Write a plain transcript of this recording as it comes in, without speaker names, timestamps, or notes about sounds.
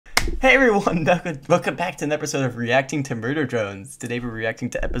Hey everyone, welcome back to an episode of Reacting to Murder Drones. Today we're reacting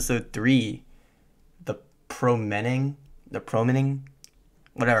to episode 3, the promening,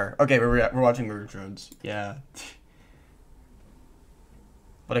 whatever. Okay, we're watching Murder Drones. Yeah.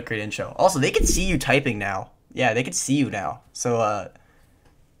 What a great intro. Also, they can see you typing now. Yeah, they can see you now. So,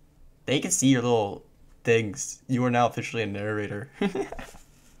 they can see your little things. You are now officially a narrator.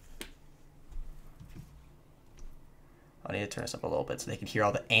 I need to turn this up a little bit so they can hear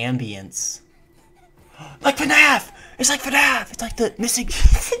all the ambience. Like FNAF! It's like FNAF! It's like the missing...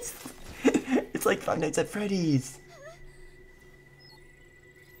 It's like Five Nights at Freddy's.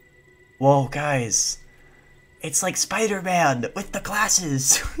 Whoa, guys. It's like Spider-Man with the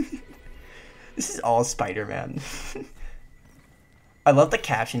glasses. This is all Spider-Man. I love the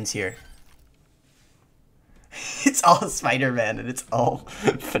captions here. It's all Spider-Man and it's all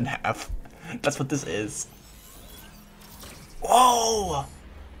FNAF. That's what this is. Whoa!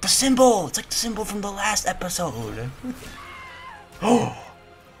 The symbol! It's like the symbol from the last episode. Oh!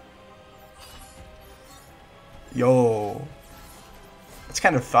 Yo. It's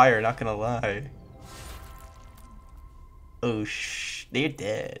kind of fire, not gonna lie. Oh they're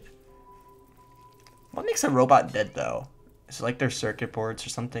dead. What makes a robot dead though? Is it like their circuit boards or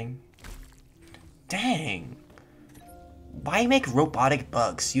something? Dang. Why make robotic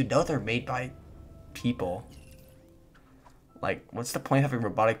bugs? You know they're made by people. Like, what's the point of having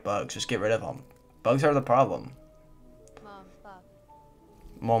robotic bugs? Just get rid of them. Bugs are the problem.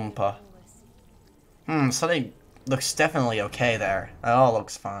 Mompa. Something looks definitely okay there. That all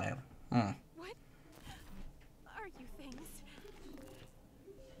looks fine. What are you things?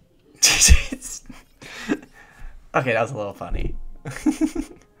 Okay, that was a little funny.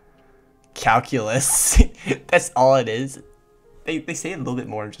 Calculus. That's all it is. They say a little bit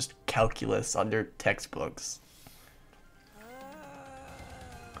more than just calculus on their textbooks.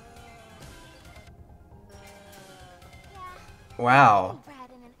 Wow.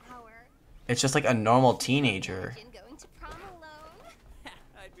 It's just like a normal teenager.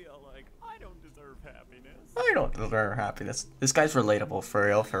 I don't deserve happiness. I don't deserve happiness. This guy's relatable, for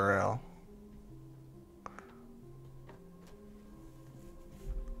real, for real.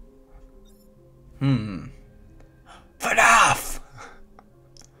 FNAF!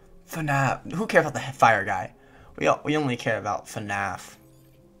 FNAF. Who cares about the fire guy? We only care about FNAF.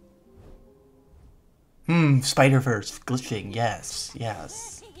 Spider-Verse glitching. Yes,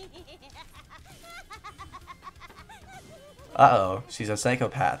 yes. Uh-oh, she's a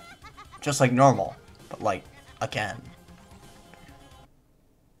psychopath. Just like normal, but like, again.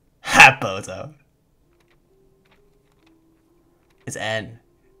 Ha, bozo. It's N.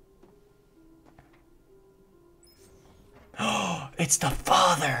 Oh, it's the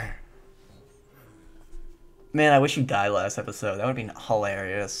father! Man, I wish you died last episode. That would have been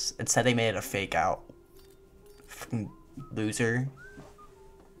hilarious. Instead, they made it a fake out. Fucking loser.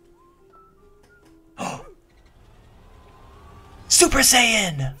 Super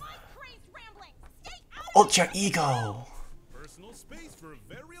Saiyan! Ultra Ego! Personal space for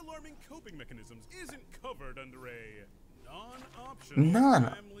very alarming coping mechanisms isn't covered under a non-optional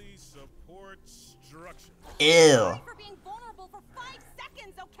family support structure. Ew. For being vulnerable for 5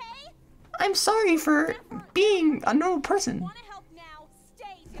 seconds, okay? I'm sorry for being a normal person. Want to help now?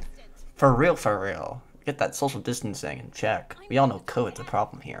 Stay distant. For real, for real. Get that social distancing in check. We all know COVID's a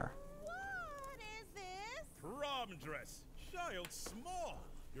problem here. What is this? Prom dress. Child small.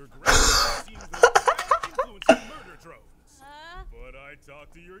 Your grandmother seems the influence of murder drones. But I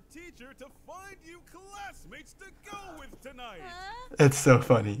talked to your teacher to find you classmates to go with tonight. That's so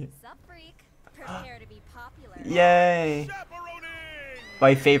funny. Sup, freak? Prepare to be popular. Yay! Chaperoning!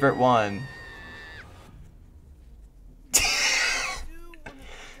 My favorite one.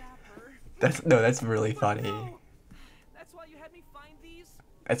 That's really funny. That's why you had me find these?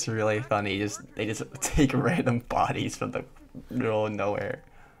 That's really funny. They just take random bodies from the middle of nowhere.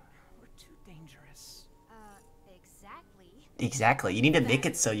 We're too dangerous. Exactly. Exactly. You need to make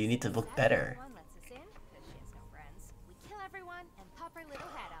it so you need to look better. One lets us in, 'cause she has no friends. We kill everyone and pop her little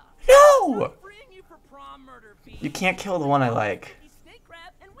head off. No! I'm freeing you for prom murder, Pete. You can't kill the one I like. He's snake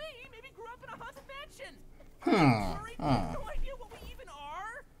crab, and we maybe grew up in a haunted mansion. Hmm. You have no idea what we even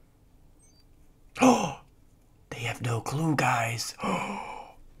are. Oh, they have no clue, guys.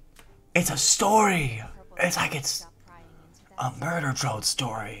 It's a story. It's like it's a murder drone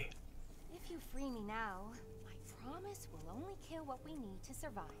story. If you free me now, I promise we'll only kill what we need to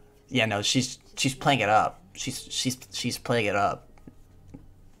survive. Yeah, no, she's playing it up. She's playing it up.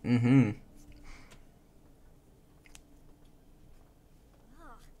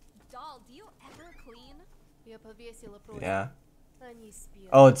 Doll, do you ever clean? Yeah.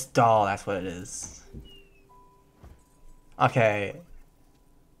 Oh, it's doll. That's what it is. Okay.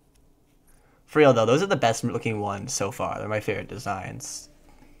 For real though, those are the best looking ones so far. They're my favorite designs.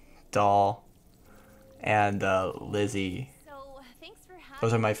 Doll and Lizzie. So, thanks for having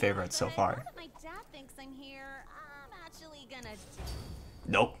Those are my me, favorites so but far. now that my dad thinks I'm here, I'm actually gonna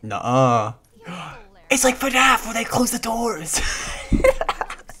Nope. Nuh-uh. It's like FNAF when they close the doors. so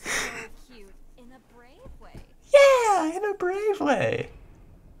cute in a brave way. Yeah, in a brave way.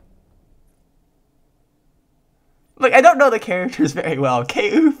 Look, I don't know the characters very well.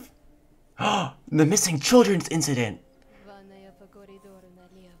 K-Oof. The missing children's incident.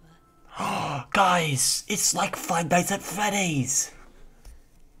 Guys, it's like Five Nights at Freddy's.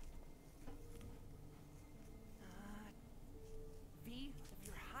 V, if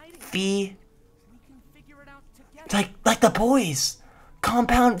you're hiding, V, we can figure it out together. like the boys.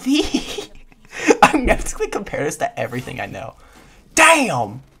 Compound V. I'm just gonna compare this to everything I know.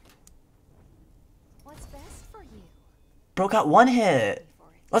 Damn! What's best for you? Bro got one hit.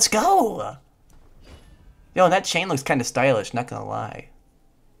 Let's go! Yo, that chain looks kind of stylish, not gonna lie.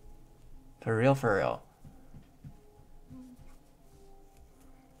 For real, for real.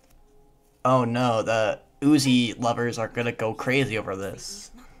 Oh no, the Uzi lovers are gonna go crazy over this.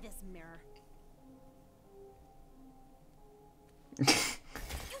 Not this mirror.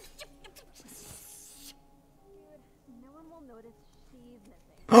 No one will notice she's missing.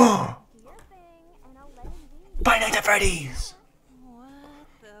 Do your thing, and I'll let him be. Five Nights at Freddy's! What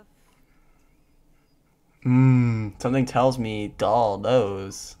the? Something tells me doll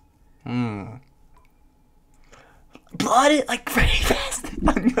knows. Blood like Freddy Fast.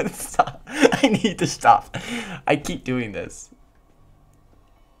 I'm gonna stop. I need to stop. I keep doing this.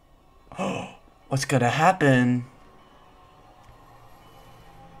 What's gonna happen?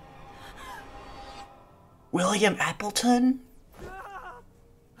 William Appleton?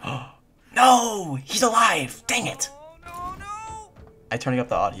 No! He's alive! Dang it! Oh, no! I'm turning up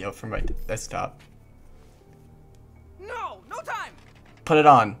the audio from my desktop. No, no time! Put it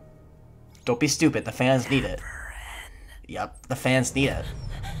on. Don't be stupid. The fans need it. Yep, the fans need it.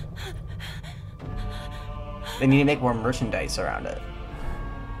 They need to make more merchandise around it.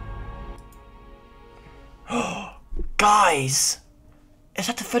 Guys! Is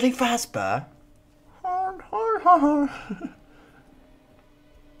that the Freddy Fazbear?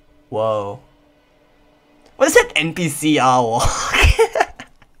 Whoa. What is that NPC owl?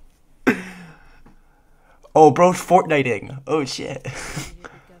 Oh, bro's Fortniting. Oh shit.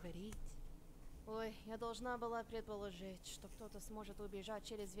 Ой, я должна была предположить, что кто-то сможет убежать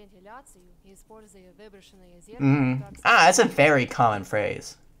через вентиляцию, используя выброшенное зеркало. Ah, that's a very common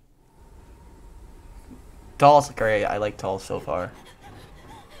phrase. Doll's great. I like Doll so far.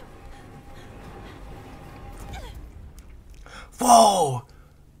 Whoa!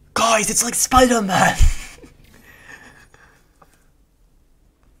 Guys, it's like Spider-Man!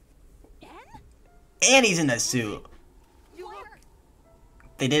 And he's in that suit.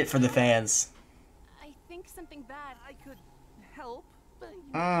 They did it for the fans. I think something bad. I could help, but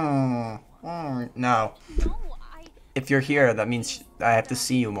No. No, I If you're here, that means I have to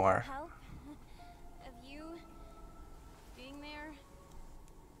see you more. help of you being there.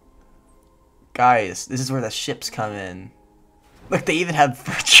 Guys, this is where the ships come in. Look, they even have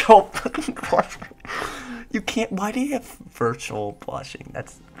virtual blushing. You can't. Why do you have virtual blushing?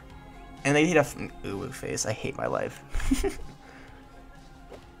 That's. And they need a ooh face. I hate my life.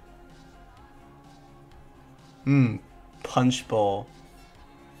 Punch bowl.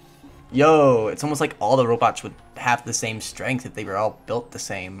 Yo, it's almost like all the robots would have the same strength if they were all built the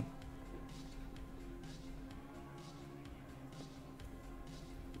same.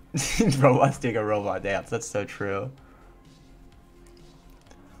 Robots doing a robot dance. That's so true.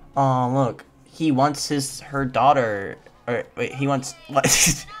 Oh, look. He wants her daughter. Or, wait, he wants. What?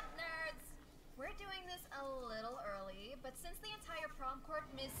 Nerds! We're doing this a little early, but since the entire prom court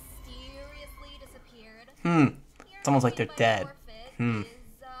mysteriously disappeared, It's almost like they're dead. Is,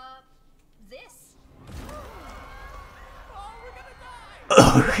 this.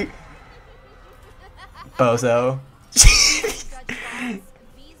 Bozo. V's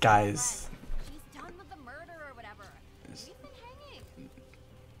Guys. She's done with the murder or whatever. We've been hanging.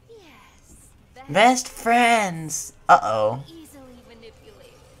 Yes. Best friends. Uh-oh. Easily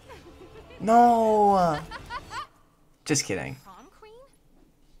manipulated. No. Just kidding. Prom queen?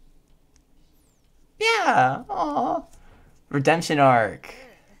 Yeah. Aw. Redemption arc.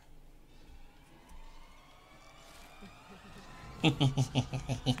 So,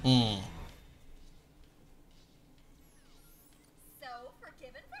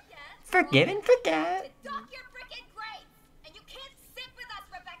 forgive and forget. Forgive and forget. Dock your frickin' grades! And you can't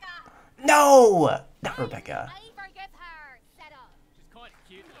No! Not Rebecca. I forgive her. Settle. She's kind of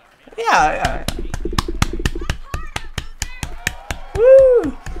cute though. Yeah.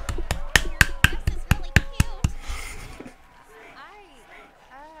 Woo! This is really cute.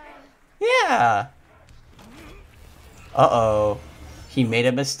 Yeah. Uh-oh. He made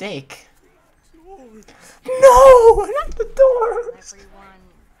a mistake. No! Not the doors! Everyone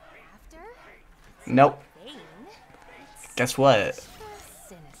after? Nope. Bane? Guess what?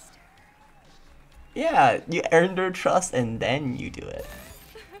 Sinister. Yeah, you earned her trust and then you do it.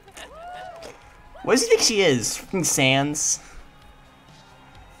 What does he think she is? Fucking Sans?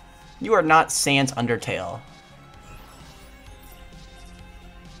 You are not Sans Undertale.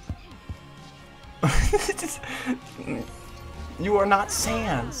 You are not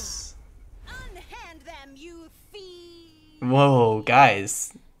Sans. Unhand them, you fiend. Whoa,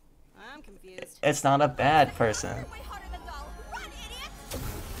 guys. I'm confused. It's not a bad person. Way hotter than doll. Run, idiot!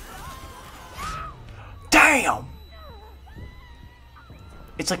 Damn!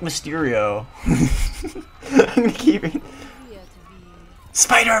 It's like Mysterio. I'm gonna keep it.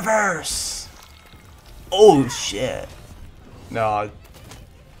 Spider-Verse! Oh shit. No.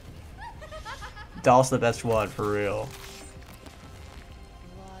 Doll's the best one, for real.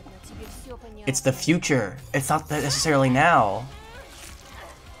 It's the future. It's not necessarily now.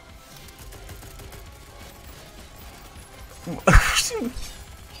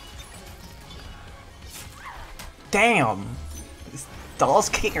 Damn. This doll's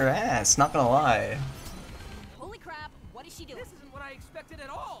kicking her ass, not gonna lie. Holy crap, what is she doing? This isn't what I expected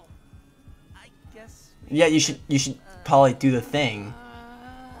at all. I guess. Yeah, you should probably do the thing.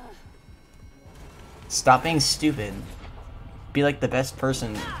 Stop being stupid. Be like the best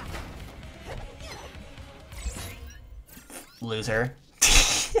person. Loser.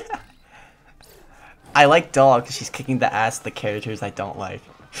 I like Doll because she's kicking the ass of the characters I don't like.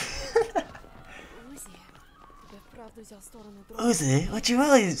 Uzi, would you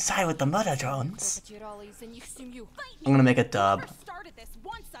really side with the Murder Drones? I'm gonna make a dub.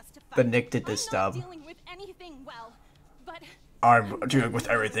 But Nick did this dub. Dealing with anything well, but I'm dealing with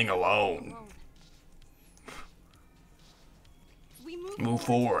everything alone. we Move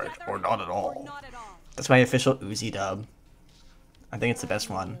forward, together or not at or all. not at all. That's my official Uzi dub. I think it's the best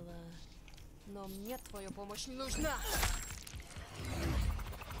one.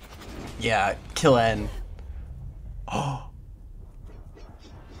 Yeah, kill N. Oh.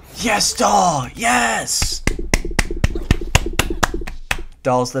 Yes, Doll! Yes!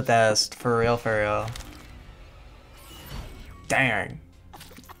 Doll's the best. For real, for real. Dang.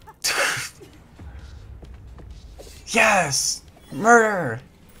 Yes! Murder!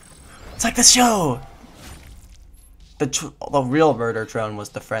 It's like the show! The real murder drone was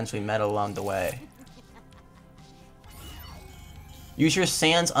the friends we met along the way. Use your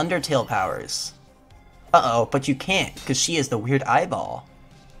Sans Undertale powers. Uh-oh, but you can't, because she is the weird eyeball.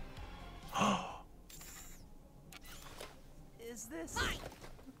 Is this?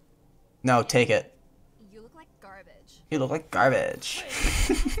 No, take it. You look like garbage. You look like garbage.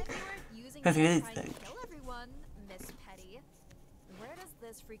 Using it to try and kill everyone, Miss Petty. Where does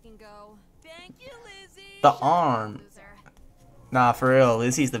this freaking go? Thank you, Lizzie. The arm. Loser. Nah, for real,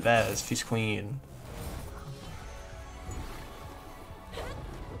 Lizzie's the best. She's queen.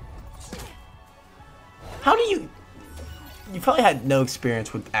 How do you... You probably had no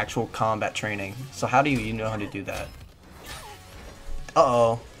experience with actual combat training, so how do you know how to do that?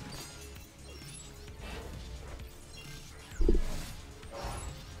 Uh-oh.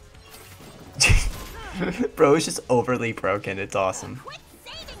 Bro, it's just overly broken. It's awesome. Quit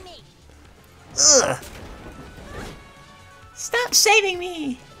saving me! Ugh. Stop saving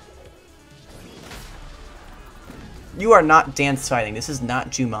me! You are not dance fighting. This is not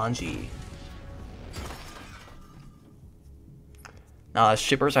Jumanji. Nah, the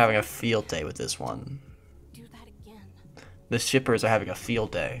shippers are having a field day with this one. Do that again. The shippers are having a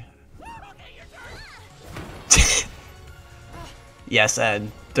field day. Yes,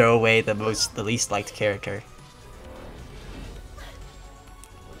 and throw away the least liked character.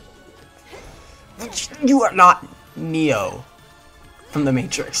 You are not Neo from the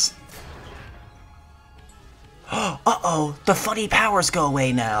Matrix. Uh-oh, the funny powers go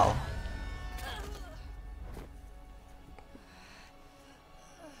away now.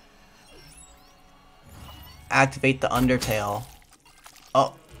 Activate the Undertale.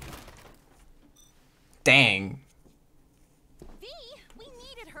 Oh. Dang. V, we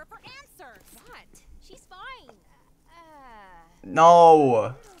needed her for answers. What? She's fine.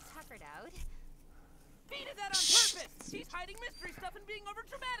 No. Tuckered out. V did that on purpose. She's hiding mystery stuff and being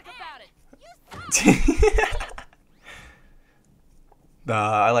overdramatic about it. You suck.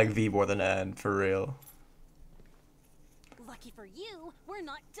 Nah, I like V more than N, for real. Lucky for you, we're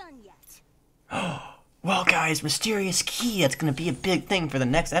not done yet. Well, guys, mysterious key. That's gonna be a big thing for the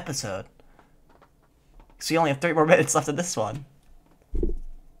next episode. So we only have 3 more minutes left of this one. Nice.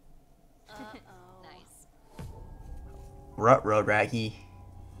 Rut-road, Raggy.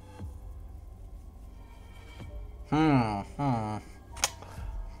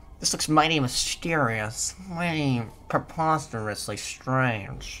 This looks mighty mysterious, mighty preposterously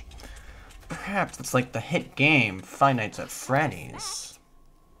strange. Perhaps it's like the hit game Five Nights at Freddy's.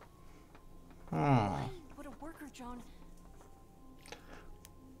 What a worker, John.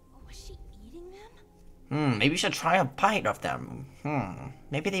 Oh, was she eating them? Maybe you should try a bite of them.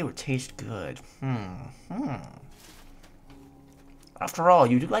 Maybe they would taste good. After all,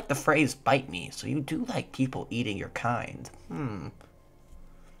 you do like the phrase bite me, so you do like people eating your kind.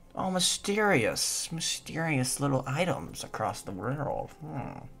 Oh, mysterious little items across the world.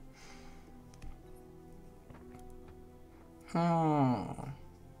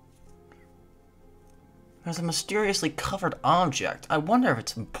 There's a mysteriously covered object. I wonder if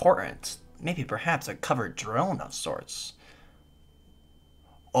it's important. Maybe perhaps a covered drone of sorts.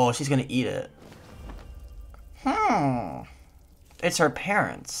 Oh, she's gonna eat it. It's her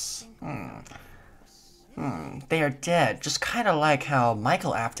parents. They are dead, just kind of like how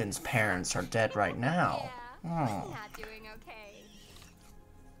Michael Afton's parents are dead right now. Not doing okay.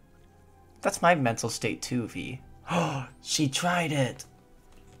 That's my mental state too, V. She tried it.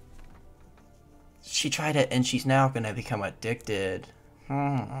 She tried it and she's now gonna become addicted.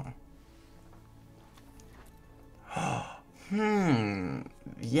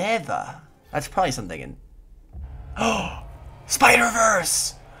 Yeva. That's probably something in...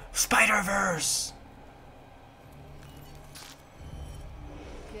 Spider-Verse! Spider-Verse!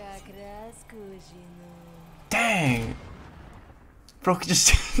 Dang! Bro,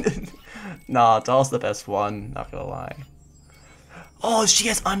 just... Nah, Doll's the best one, not gonna lie. Oh, she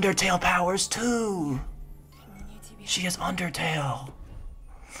has Undertale powers too! She has Undertale.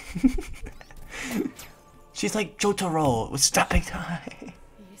 She's like Jotaro with stopping time.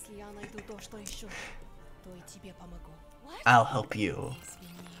 I'll help you.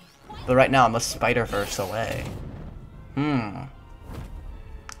 But right now I'm a Spider-Verse away.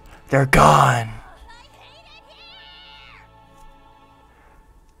 They're gone!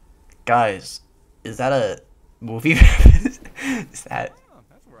 Guys, is that a movie? Is that... Oh,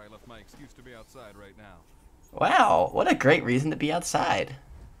 that's where I left my excuse to be outside right now. Wow, what a great reason to be outside.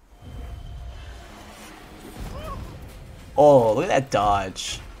 Oh, look at that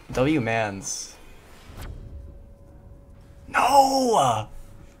dodge. W-Mans. No!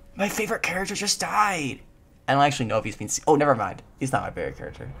 My favorite character just died! I don't actually know if he's been oh, never mind. He's not my favorite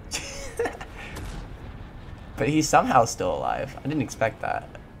character. But he's somehow still alive. I didn't expect that.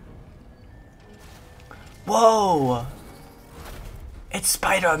 Whoa! It's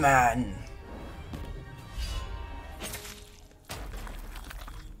Spider-Man!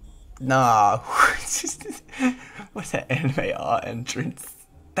 Nah. What's that anime entrance?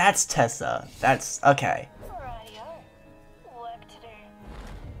 That's Tessa. That's okay.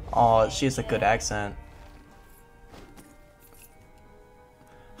 Oh, she has a good accent.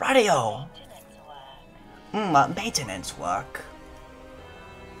 Radio! Maintenance work.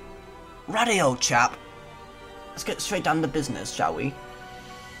 Radio, chap. Let's get straight down to business, shall we?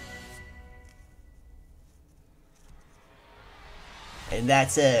 And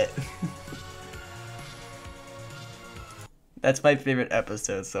that's it. That's my favorite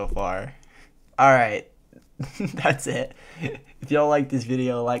episode so far. Alright. That's it. If y'all like this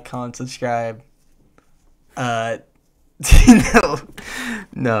video, like, comment, subscribe.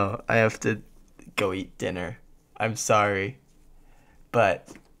 No, I have to go eat dinner. I'm sorry. But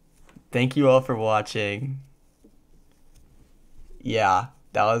thank you all for watching. Yeah,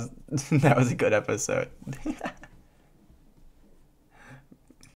 that was a good episode.